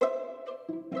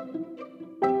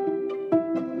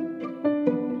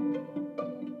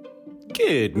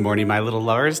Good morning, my little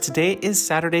Lars. Today is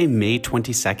Saturday, May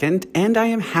 22nd, and I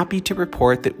am happy to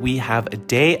report that we have a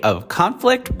day of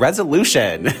conflict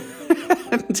resolution.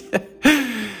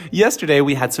 Yesterday,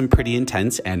 we had some pretty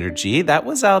intense energy that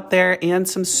was out there and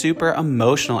some super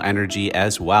emotional energy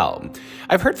as well.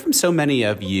 I've heard from so many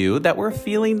of you that were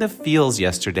feeling the feels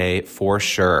yesterday for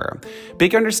sure.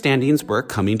 Big understandings were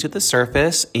coming to the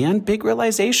surface and big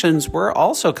realizations were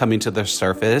also coming to the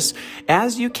surface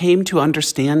as you came to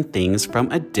understand things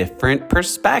from a different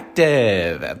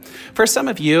perspective. For some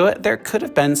of you, there could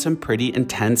have been some pretty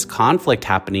intense conflict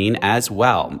happening as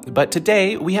well. But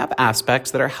today, we have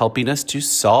aspects that are helping us to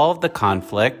solve the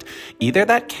conflict, either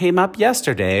that came up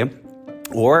yesterday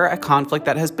or a conflict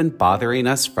that has been bothering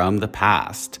us from the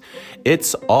past.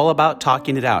 It's all about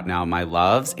talking it out now, my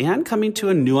loves, and coming to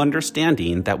a new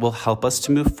understanding that will help us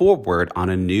to move forward on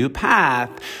a new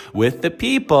path with the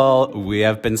people we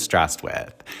have been stressed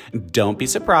with. Don't be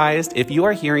surprised if you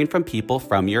are hearing from people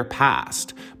from your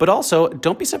past, but also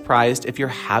don't be surprised if you're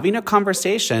having a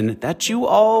conversation that you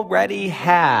already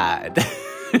had.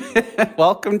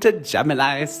 Welcome to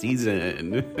Gemini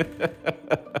season.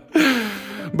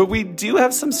 But we do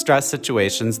have some stress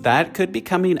situations that could be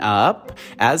coming up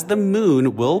as the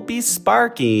moon will be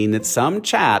sparking some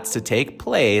chats to take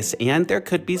place, and there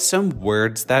could be some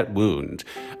words that wound.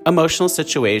 Emotional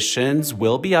situations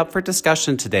will be up for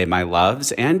discussion today, my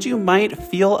loves, and you might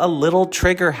feel a little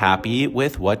trigger happy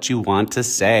with what you want to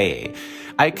say.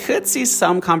 I could see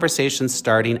some conversations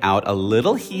starting out a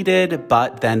little heated,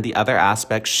 but then the other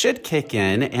aspects should kick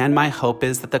in, and my hope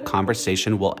is that the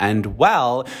conversation will end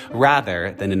well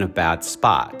rather than in a bad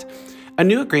spot. A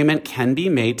new agreement can be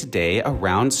made today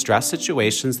around stress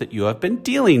situations that you have been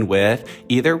dealing with,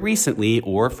 either recently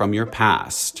or from your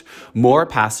past. More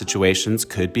past situations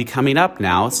could be coming up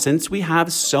now since we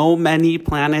have so many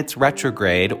planets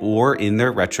retrograde or in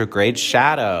their retrograde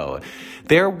shadow.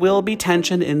 There will be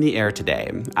tension in the air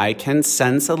today. I can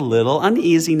sense a little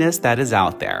uneasiness that is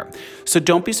out there. So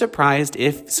don't be surprised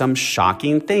if some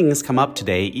shocking things come up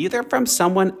today, either from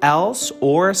someone else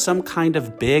or some kind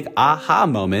of big aha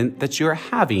moment that you're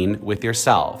having with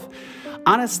yourself.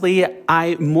 Honestly,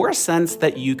 I more sense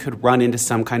that you could run into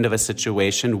some kind of a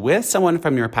situation with someone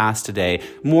from your past today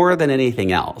more than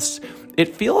anything else.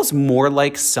 It feels more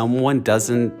like someone does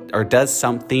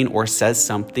something or says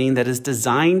something that is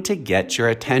designed to get your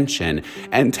attention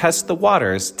and test the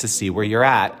waters to see where you're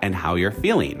at and how you're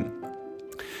feeling.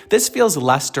 This feels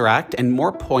less direct and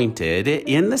more pointed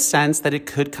in the sense that it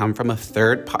could come from a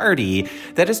third party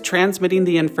that is transmitting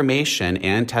the information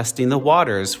and testing the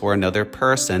waters for another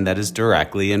person that is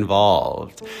directly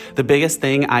involved. The biggest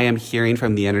thing I am hearing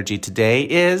from the energy today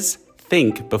is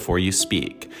think before you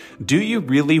speak. Do you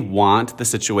really want the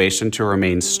situation to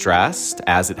remain stressed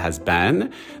as it has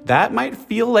been? That might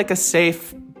feel like a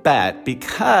safe bet,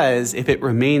 because if it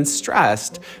remains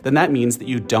stressed, then that means that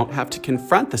you don't have to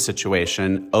confront the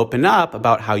situation, open up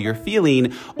about how you're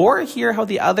feeling, or hear how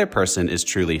the other person is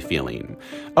truly feeling.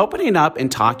 Opening up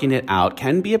and talking it out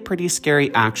can be a pretty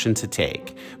scary action to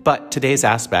take, but today's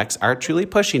aspects are truly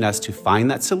pushing us to find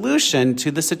that solution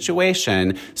to the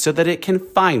situation so that it can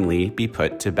finally be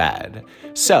put to bed.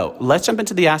 So let's jump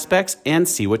into the aspects and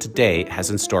see what today has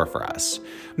in store for us.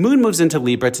 Moon moves into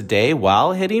Libra today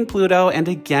while hitting Pluto, and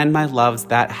again, my loves,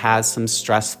 that has some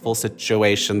stressful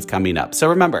situations coming up. So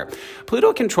remember,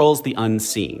 Pluto controls the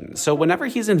unseen. So whenever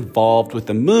he's involved with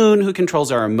the moon, who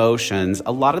controls our emotions,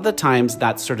 a lot of the times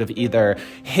that's sort of either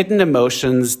hidden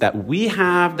emotions that we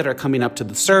have that are coming up to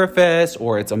the surface,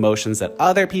 or it's emotions that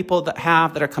other people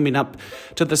that are coming up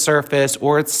to the surface,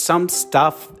 or it's some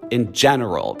stuff in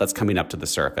general that's coming up to the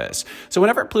surface. So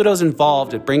whenever Pluto's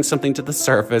involved, it brings something to the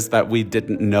surface that we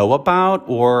didn't know about,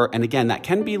 and again, that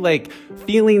can be like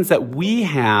feelings that we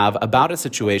have about a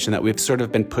situation that we've sort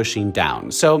of been pushing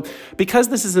down. So because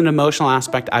this is an emotional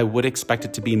aspect, I would expect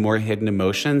it to be more hidden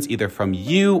emotions, either from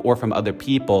you or from other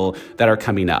people that are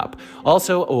coming up.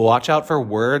 Also, watch out for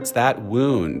words that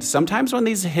wound. Sometimes when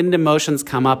these hidden emotions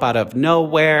come up out of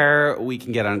nowhere, we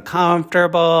can get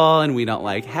uncomfortable and we don't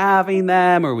like having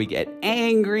them, or we get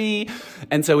angry,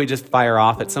 and so we just fire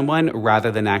off at someone rather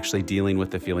than actually dealing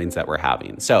with the feelings that we're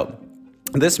having. So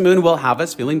this moon will have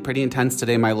us feeling pretty intense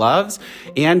today, my loves,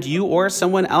 and you or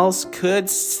someone else could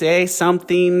say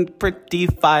something pretty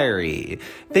fiery.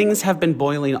 Things have been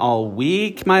boiling all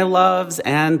week, my loves,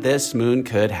 and this moon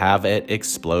could have it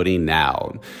exploding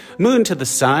now. Moon to the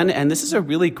sun, and this is a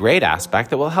really great aspect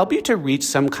that will help you to reach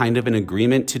some kind of an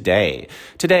agreement today.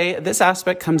 Today, this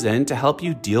aspect comes in to help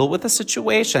you deal with a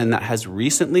situation that has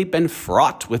recently been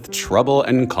fraught with trouble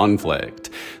and conflict.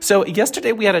 So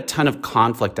yesterday we had a ton of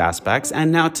conflict aspects,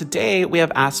 and now today we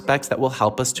have aspects that will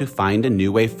help us to find a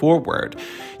new way forward.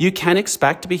 You can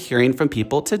expect to be hearing from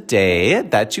people today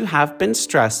that you have been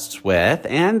stressed with,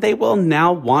 and they will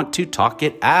now want to talk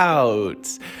it out.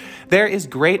 There is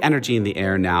great energy in the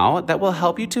air now that will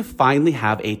help you to finally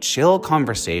have a chill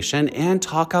conversation and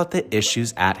talk out the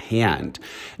issues at hand.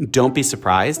 Don't be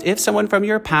surprised if someone from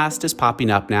your past is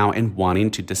popping up now and wanting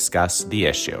to discuss the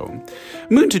issue.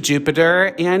 Moon to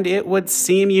Jupiter, and it would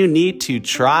seem you need to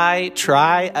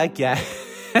try again.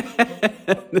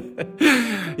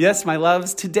 Yes, my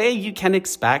loves, today you can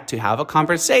expect to have a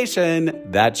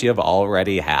conversation that you've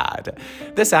already had.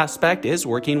 This aspect is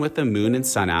working with the moon and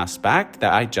sun aspect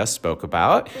that I just spoke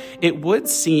about. It would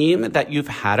seem that you've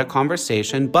had a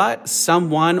conversation, but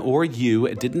someone or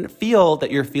you didn't feel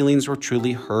that your feelings were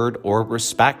truly heard or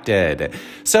respected.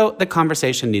 So the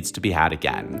conversation needs to be had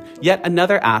again. Yet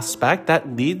another aspect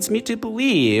that leads me to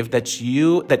believe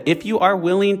that if you are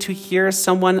willing to hear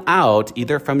someone out,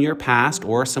 either from your past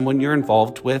or someone you're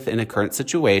involved with in a current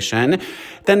situation,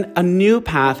 then a new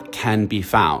path can be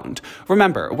found.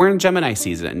 Remember, we're in Gemini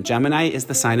season. Gemini is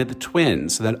the sign of the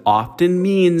twins, so that often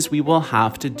means we will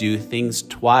have to do things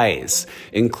twice,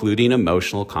 including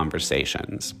emotional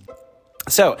conversations.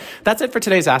 So that's it for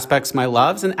today's aspects, my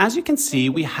loves. And as you can see,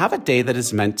 we have a day that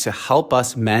is meant to help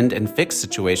us mend and fix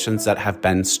situations that have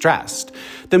been stressed.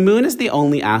 The moon is the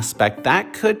only aspect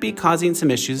that could be causing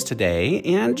some issues today,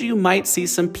 and you might see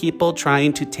some people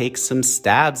trying to take some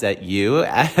stabs at you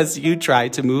as you try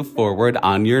to move forward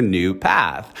on your new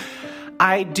path.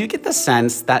 I do get the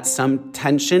sense that some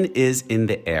tension is in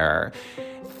the air.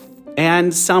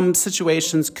 And some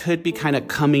situations could be kind of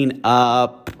coming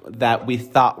up that we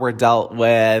thought were dealt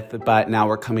with, but now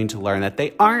we're coming to learn that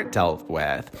they aren't dealt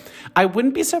with. I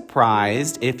wouldn't be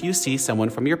surprised if you see someone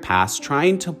from your past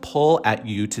trying to pull at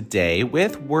you today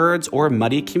with words or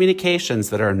muddy communications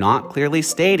that are not clearly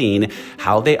stating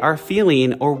how they are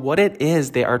feeling or what it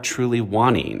is they are truly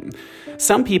wanting.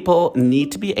 Some people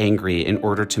need to be angry in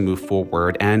order to move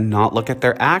forward and not look at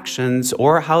their actions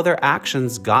or how their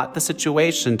actions got the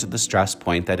situation to the stress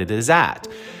point that it is at.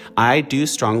 I do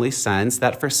strongly sense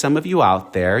that for some of you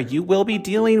out there, you will be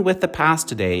dealing with the past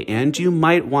today, and you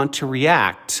might want to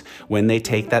react when they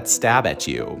take that stab at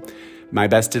you. My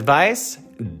best advice?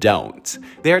 Don't.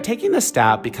 They are taking the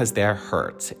stab because they're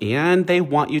hurt, and they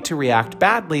want you to react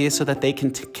badly so that they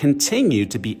can continue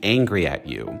to be angry at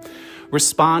you.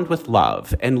 Respond with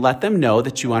love and let them know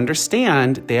that you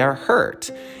understand they are hurt.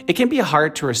 It can be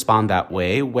hard to respond that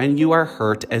way when you are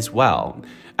hurt as well.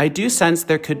 I do sense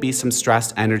there could be some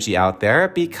stressed energy out there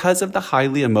because of the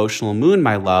highly emotional moon,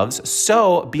 my loves,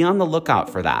 so be on the lookout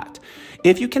for that.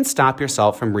 If you can stop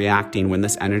yourself from reacting when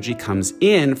this energy comes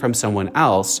in from someone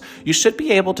else, you should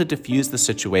be able to diffuse the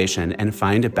situation and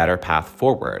find a better path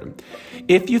forward.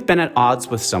 If you've been at odds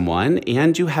with someone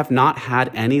and you have not had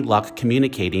any luck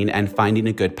communicating and finding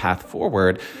a good path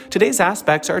forward, today's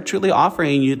aspects are truly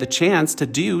offering you the chance to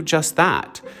do just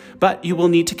that. But you will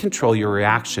need to control your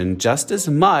reaction just as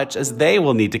much as they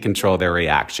will need to control their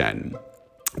reaction.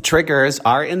 Triggers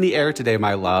are in the air today,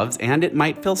 my loves, and it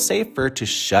might feel safer to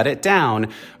shut it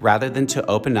down rather than to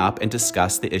open up and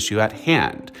discuss the issue at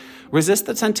hand. Resist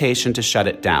the temptation to shut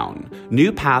it down.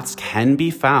 New paths can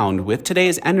be found with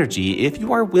today's energy if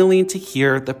you are willing to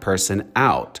hear the person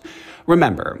out.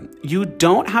 Remember, you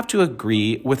don't have to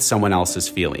agree with someone else's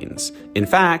feelings. In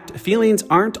fact, feelings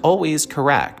aren't always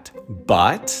correct,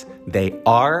 but they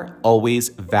are always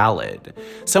valid.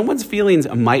 Someone's feelings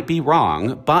might be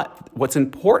wrong, but what's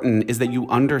important is that you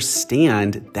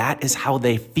understand that is how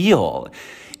they feel.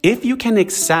 If you can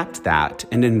accept that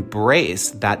and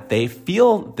embrace that they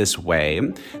feel this way,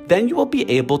 then you will be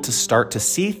able to start to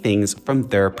see things from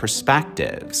their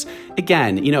perspectives.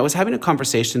 Again, I was having a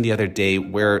conversation the other day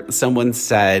where someone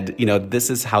said, this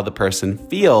is how the person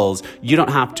feels. You don't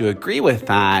have to agree with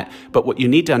that, but what you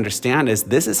need to understand is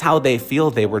this is how they feel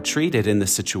they were treated in the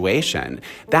situation.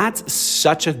 That's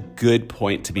such a good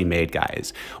point to be made,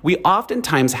 guys. We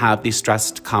oftentimes have these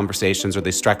stressed conversations or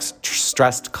these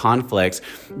stressed conflicts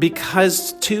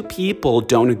because two people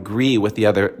don't agree with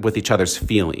each other's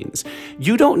feelings.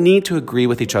 You don't need to agree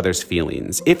with each other's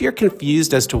feelings. If you're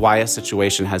confused as to why a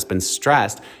situation has been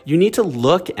stressed, you need to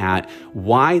look at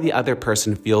why the other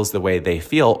person feels the way they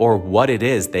feel or what it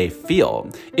is they feel.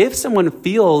 If someone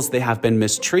feels they have been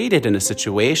mistreated in a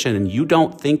situation and you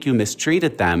don't think you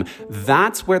mistreated them,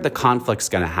 that's where the conflict's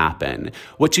going to happen.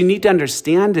 What you need to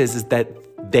understand is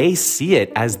that they see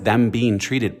it as them being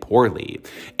treated poorly.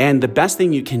 And the best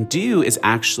thing you can do is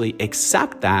actually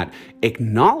accept that,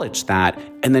 acknowledge that,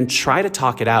 and then try to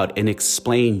talk it out and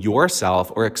explain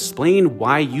yourself or explain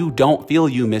why you don't feel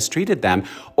you mistreated them.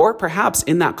 Or perhaps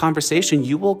in that conversation,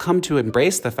 you will come to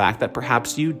embrace the fact that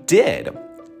perhaps you did.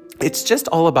 It's just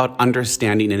all about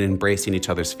understanding and embracing each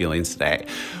other's feelings today.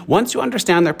 Once you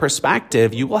understand their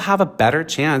perspective, you will have a better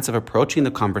chance of approaching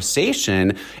the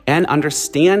conversation and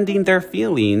understanding their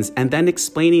feelings and then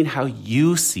explaining how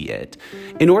you see it.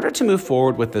 In order to move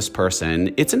forward with this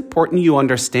person, it's important you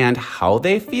understand how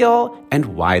they feel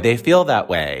and why they feel that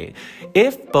way.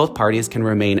 If both parties can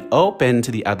remain open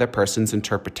to the other person's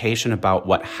interpretation about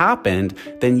what happened,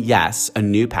 then yes, a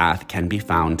new path can be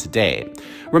found today.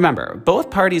 Remember,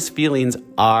 both parties' feelings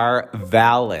are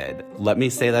valid. Let me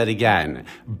say that again.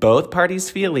 Both parties'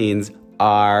 feelings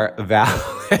are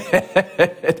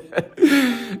valid.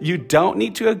 You don't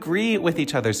need to agree with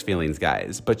each other's feelings,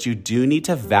 guys, but you do need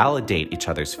to validate each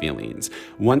other's feelings.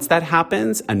 Once that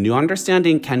happens, a new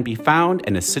understanding can be found,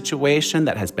 and a situation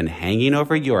that has been hanging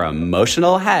over your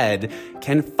emotional head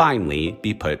can finally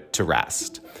be put to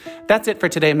rest. That's it for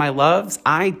today, my loves.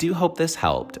 I do hope this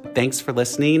helped. Thanks for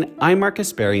listening. I'm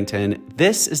Marcus Barrington.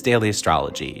 This is Daily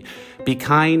Astrology. Be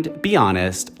kind, be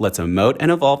honest, let's emote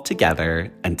and evolve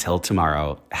together. Until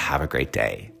tomorrow, have a great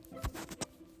day.